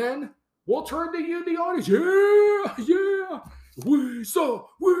 and then we'll turn to you, the audience. Yeah. We saw.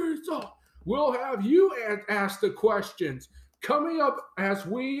 We'll have you ask the questions. Coming up as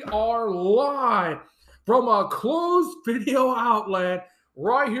we are live from a closed video outlet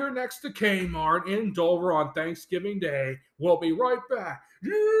right here next to Kmart in Dover on Thanksgiving Day. We'll be right back.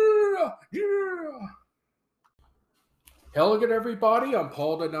 Yeah. Hello again, everybody. I'm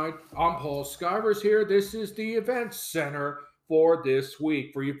Paul Skivers here. This is the event center for this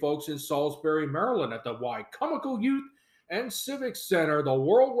week for you folks in Salisbury, Maryland at the Y Comical Youth and Civic Center. The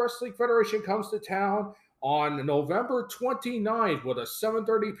World Wrestling Federation comes to town on November 29th with a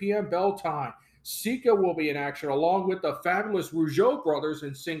 7:30 p.m. bell time. Sika will be in action along with the fabulous Rougeau brothers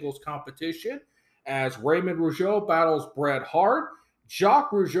in singles competition as Raymond Rougeau battles Bret Hart.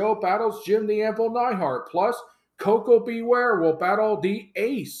 Jacques Rougeau battles Jim the Anvil Neidhart. Plus, Coco Beware will battle the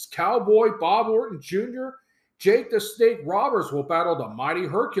Ace, Cowboy Bob Orton Jr. Jake the Snake Roberts will battle the Mighty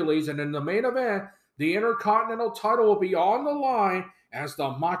Hercules. And in the main event, the Intercontinental title will be on the line as the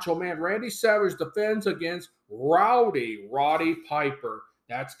Macho Man Randy Savage defends against Roddy Piper.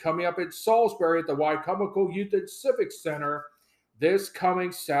 That's coming up in Salisbury at the Y Comical Youth and Civic Center this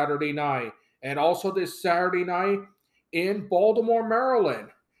coming Saturday night. And also this Saturday night in Baltimore, Maryland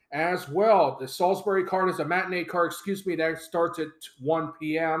as well. The Salisbury card is a matinee card, that starts at 1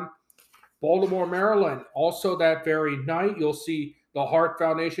 p.m. Baltimore, Maryland. Also that very night, you'll see the Hart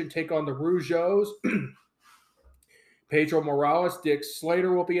Foundation take on the Rougeaus. Pedro Morales, Dick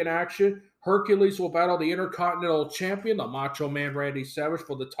Slater will be in action. Hercules will battle the Intercontinental Champion, the Macho Man Randy Savage,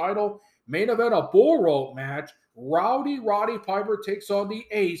 for the title. Main event, a bull rope match. Roddy Piper takes on the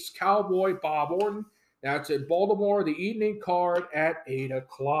Ace, Cowboy Bob Orton. That's in Baltimore, the evening card at 8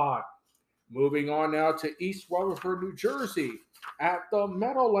 o'clock. Moving on now to East Rutherford, New Jersey at the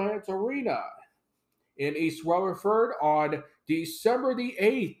Meadowlands Arena in East Rutherford on December the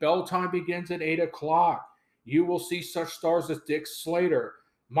 8th. Bell time begins at 8 o'clock. You will see such stars as Dick Slater,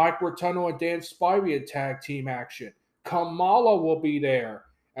 Mike Rotundo, and Dan Spivey in tag team action. Kamala will be there,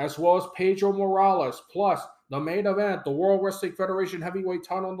 as well as Pedro Morales. Plus, the main event, the World Wrestling Federation heavyweight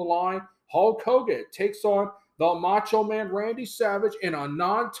title on the line. Hulk Hogan takes on the Macho Man Randy Savage in a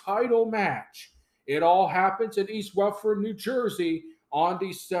non-title match. It all happens in East Rutherford, New Jersey on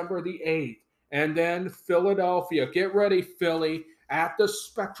December the 8th. And then Philadelphia. Get ready, Philly, at the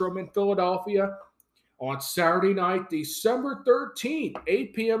Spectrum in Philadelphia on Saturday night, December 13th.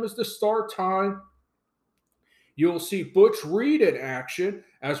 8 p.m. is the start time. You'll see Butch Reed in action,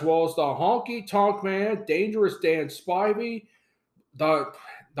 as well as the Honky Tonk Man, Dangerous Dan Spivey.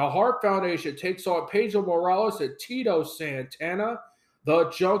 The Hart Foundation takes on Pedro Morales and Tito Santana. The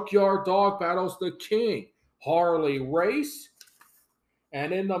Junkyard Dog battles the King, Harley Race.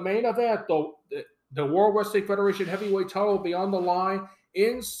 And in the main event, the World Wrestling Federation heavyweight title will be on the line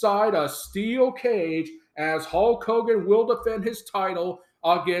inside a steel cage as Hulk Hogan will defend his title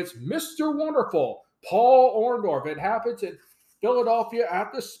against Mr. Wonderful, Paul Orndorff. It happens in Philadelphia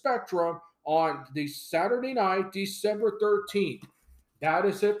at the Spectrum on the Saturday night, December 13th. That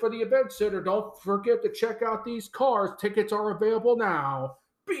is it for the event center. Don't forget to check out these cards. Tickets are available now.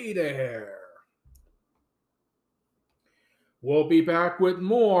 Be there. We'll be back with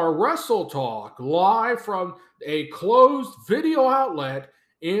more Wrestle Talk live from a closed video outlet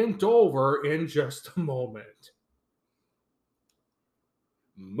in Dover in just a moment.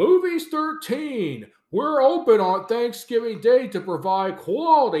 Movies 13. We're open on Thanksgiving Day to provide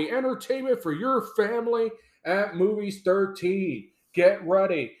quality entertainment for your family at Movies 13. Get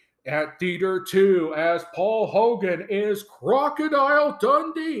ready at Theater 2 as Paul Hogan is Crocodile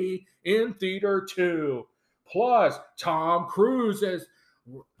Dundee in Theater 2. Plus, Tom Cruise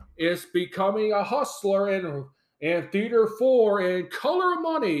is becoming a hustler in Theater 4 and Color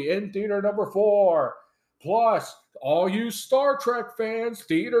Money in Theater number 4. Plus, all you Star Trek fans,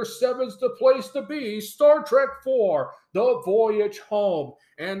 Theater 7's the place to be. Star Trek 4, The Voyage Home.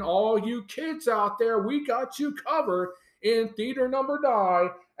 And all you kids out there, we got you covered in Theater number 9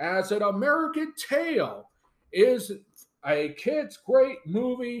 as An American Tale is a kid's great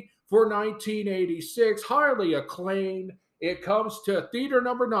movie for 1986, highly acclaimed. It comes to Theater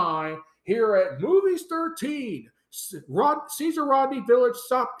number 9 here at Movies 13, Caesar Rodney Village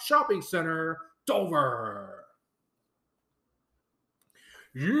Shopping Center, Dover.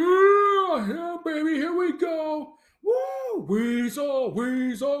 Yeah, baby, here we go. Woo, Weasel,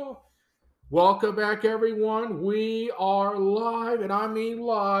 Weasel. Welcome back, everyone. We are live, and I mean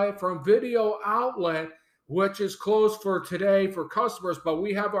live, from Video Outlet, which is closed for today for customers, but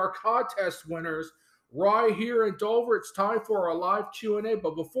we have our contest winners right here in Dover. It's time for our live Q&A,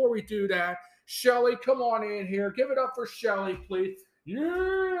 but before we do that, Shelly, come on in here. Give it up for Shelly, please.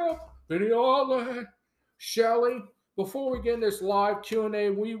 Yeah, Video Outlet. Shelly, before we get in this live Q&A,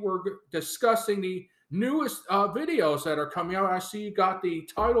 we were discussing the newest videos that are coming out. I see you got the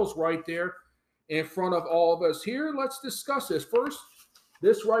titles right there in front of all of us here. Let's discuss this. First,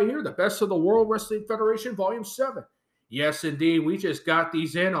 this right here, the Best of the World Wrestling Federation, Volume 7. Yes, indeed. We just got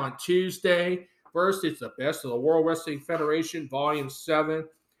these in on Tuesday. First, it's the Best of the World Wrestling Federation, Volume 7.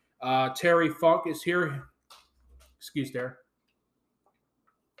 Terry Funk is here. Excuse there.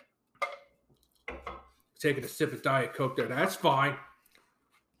 Taking a sip of Diet Coke there. That's fine.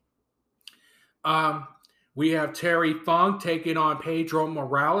 We have Terry Funk taking on Pedro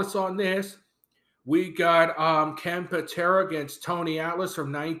Morales on this. We got Ken Patera against Tony Atlas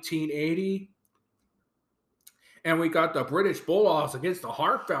from 1980. And we got the British Bulldogs against the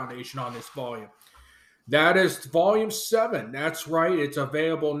Hart Foundation on this volume. That is Volume 7. That's right. It's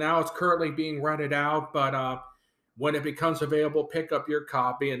available now. It's currently being rented out, but when it becomes available, pick up your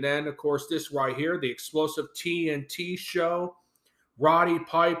copy. And then, of course, this right here, the Explosive TNT Show. Roddy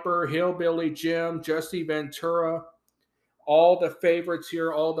Piper, Hillbilly Jim, Jesse Ventura. All the favorites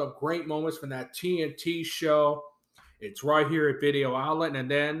here, all the great moments from that TNT show. It's right here at Video Outlet. And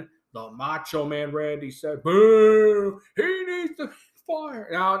then the Macho Man Randy said, boo, he needs to fire.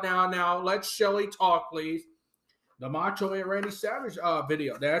 Now, let Shelly talk, please. The Macho Man Randy Savage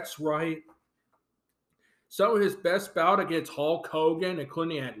video. That's right. Some of his best bout against Hulk Hogan,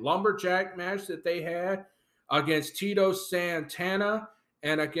 including that lumberjack match that they had against Tito Santana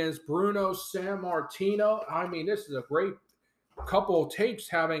and against Bruno Sammartino. I mean, this is a great couple of tapes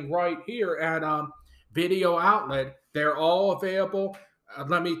having right here at Video Outlet. They're all available.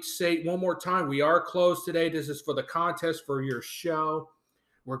 Let me say one more time, we are closed today. This is for the contest for your show.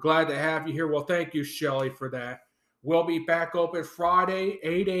 We're glad to have you here. Well, thank you, Shelly, for that. We'll be back open Friday,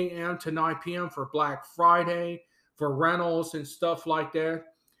 8 a.m. to 9 p.m. for Black Friday, for rentals and stuff like that.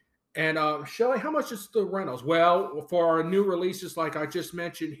 And Shelly, how much is the rentals? Well, for our new releases, like I just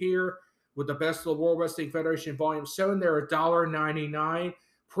mentioned here, with the Best of the World Wrestling Federation Volume 7, they're $1.99.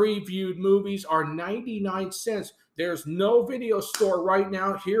 Previewed movies are 99 cents. There's no video store right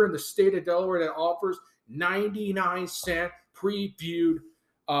now here in the state of Delaware that offers 99-cent previewed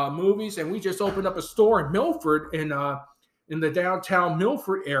movies. And we just opened up a store in Milford, in the downtown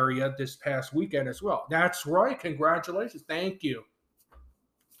Milford area this past weekend as well. That's right. Congratulations. Thank you.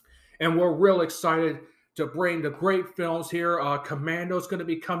 And we're real excited to bring the great films here. Commando's going to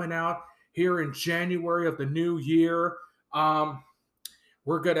be coming out here in January of the new year.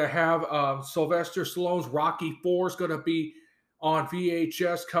 We're going to have Sylvester Stallone's Rocky IV is going to be on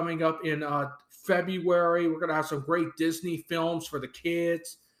VHS coming up in February. We're going to have some great Disney films for the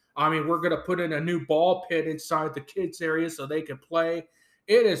kids. I mean, we're going to put in a new ball pit inside the kids area so they can play.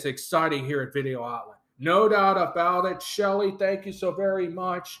 It is exciting here at Video Outlet. No doubt about it. Shelly, thank you so very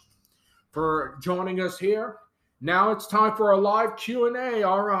much for joining us here. Now it's time for a live Q&A.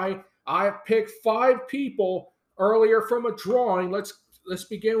 All right. I picked 5 people earlier from a drawing. Let's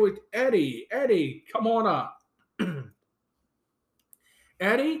begin with Eddie. Eddie, come on up.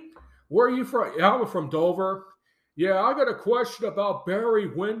 Eddie, where are you from? Yeah, I'm from Dover. Yeah, I got a question about Barry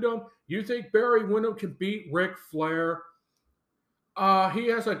Windham. You think Barry Windham can beat Ric Flair? He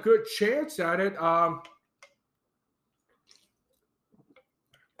has a good chance at it.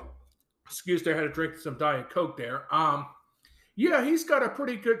 Excuse me, I had to drink some Diet Coke there. Yeah, he's got a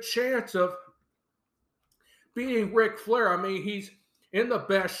pretty good chance of beating Ric Flair. I mean, he's in the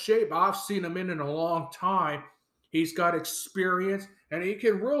best shape I've seen him in a long time. He's got experience, and he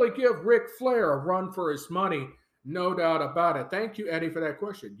can really give Ric Flair a run for his money. No doubt about it. Thank you, Eddie, for that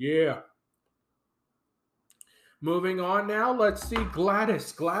question. Yeah. Moving on now. Let's see.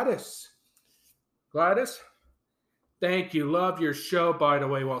 Gladys. Thank you. Love your show, by the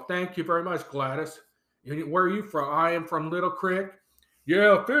way. Well, thank you very much, Gladys. Where are you from? I am from Little Creek.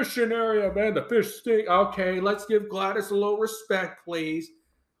 Yeah, fishing area, man. The fish stink. Okay, let's give Gladys a little respect, please.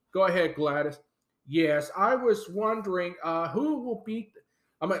 Go ahead, Gladys. Yes, I was wondering who will beat.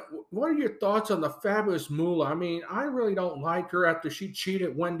 I mean, what are your thoughts on the Fabulous Moolah? I mean, I really don't like her after she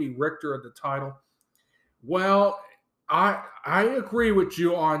cheated Wendy Richter of the title. Well, I agree with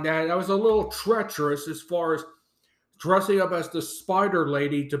you on that. That was a little treacherous as far as dressing up as the Spider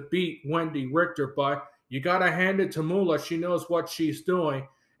Lady to beat Wendy Richter, but you got to hand it to Moolah. She knows what she's doing.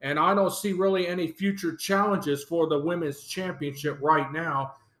 And I don't see really any future challenges for the Women's Championship right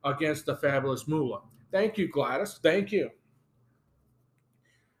now against the Fabulous Moolah. Thank you, Gladys. Thank you.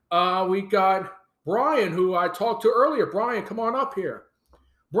 We got Brian, who I talked to earlier. Brian, come on up here.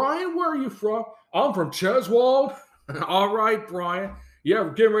 Brian, where are you from? I'm from Cheswold. All right, Brian. Yeah,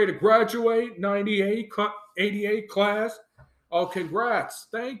 we're getting ready to graduate, 98, 88 class. Oh, congrats.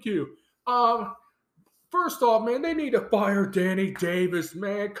 Thank you. First off, man, they need to fire Danny Davis,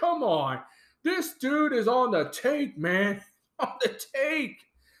 man. Come on. This dude is on the take, man. On the take.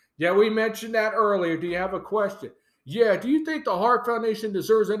 Yeah, we mentioned that earlier. Do you have a question? Yeah, do you think the Hart Foundation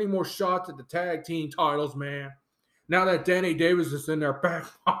deserves any more shots at the tag team titles, man? Now that Danny Davis is in their back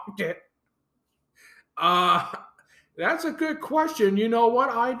pocket. That's a good question. You know what?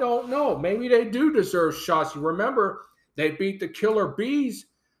 I don't know. Maybe they do deserve shots. You remember, they beat the Killer Bees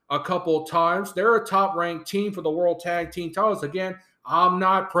a couple of times. They're a top-ranked team for the World Tag Team titles. Again, I'm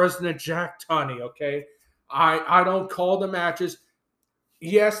not President Jack Tunney, okay? I don't call the matches.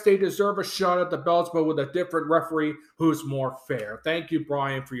 Yes, they deserve a shot at the belts, but with a different referee who's more fair. Thank you,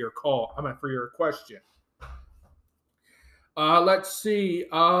 Brian, for your call. For your question. Let's see.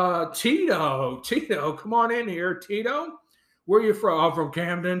 Tito, come on in here. Tito, where are you from? I'm from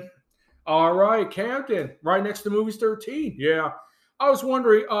Camden. All right, Camden, right next to Movies 13. Yeah. I was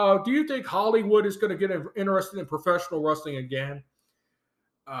wondering, do you think Hollywood is going to get interested in professional wrestling again?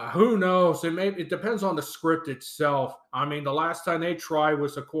 Who knows? It depends on the script itself. I mean, the last time they tried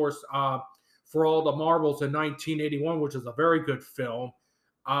was, of course, For All the Marbles in 1981, which is a very good film,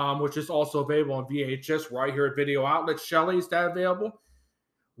 which is also available on VHS right here at Video Outlet. Shelley, is that available?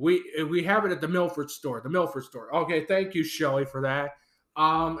 We have it at the Milford store. Okay, thank you, Shelley, for that.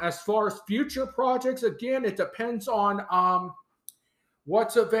 As far as future projects, again, it depends on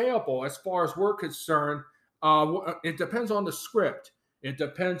what's available. As far as we're concerned, it depends on the script.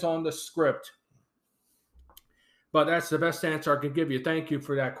 But that's the best answer I can give you. Thank you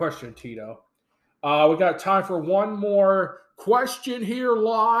for that question, Tito. We got time for one more question here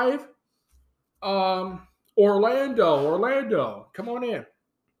live. Orlando, come on in.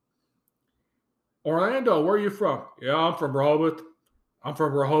 Orlando, where are you from? Yeah, I'm from Rehoboth.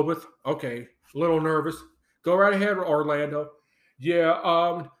 Okay, a little nervous. Go right ahead, Orlando.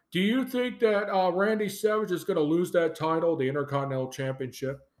 Yeah, do you think that Randy Savage is going to lose that title, the Intercontinental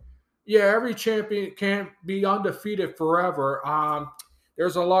Championship? Yeah, every champion can't be undefeated forever.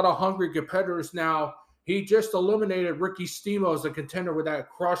 There's a lot of hungry competitors now. He just eliminated Ricky Steamo as a contender with that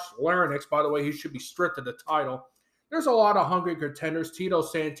crushed larynx. By the way, he should be stripped of the title. There's a lot of hungry contenders. Tito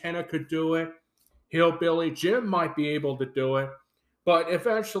Santana could do it. Hillbilly Jim might be able to do it. But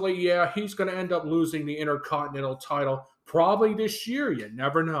eventually, yeah, he's going to end up losing the Intercontinental title. Probably this year. You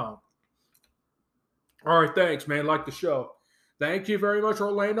never know. All right, thanks, man. Like the show. Thank you very much,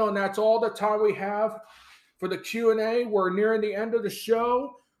 Orlando. And that's all the time we have for the Q&A. We're nearing the end of the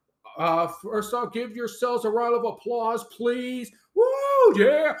show. First off, give yourselves a round of applause, please. Woo!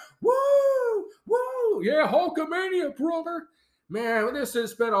 Yeah! Woo! Woo! Yeah, Hulkamania, brother. Man, this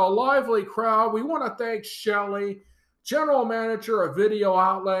has been a lively crowd. We want to thank Shelley, general manager of Video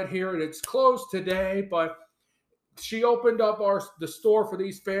Outlet here. It's closed today, but she opened up the store for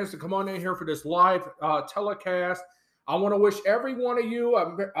these fans to come on in here for this live telecast. I want to wish every one of you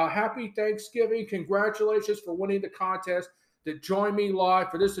a happy Thanksgiving. Congratulations for winning the contest to join me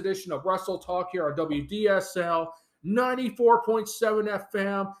live for this edition of Wrestle Talk here on WDSL 94.7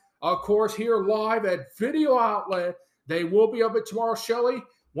 FM. Of course, here live at Video Outlet. They will be open tomorrow. Shelley,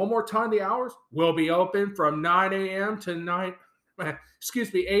 one more time, the hours will be open from 8 a.m. to 9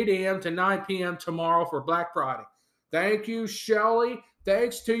 p.m. tomorrow for Black Friday. Thank you, Shelley.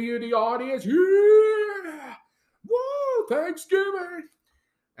 Thanks to you, the audience. Yeah! Woo! Thanksgiving.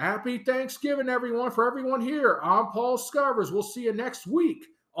 Happy Thanksgiving, everyone. For everyone here, I'm Paul Scarvers. We'll see you next week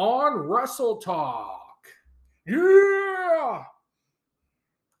on Wrestle Talk. Yeah!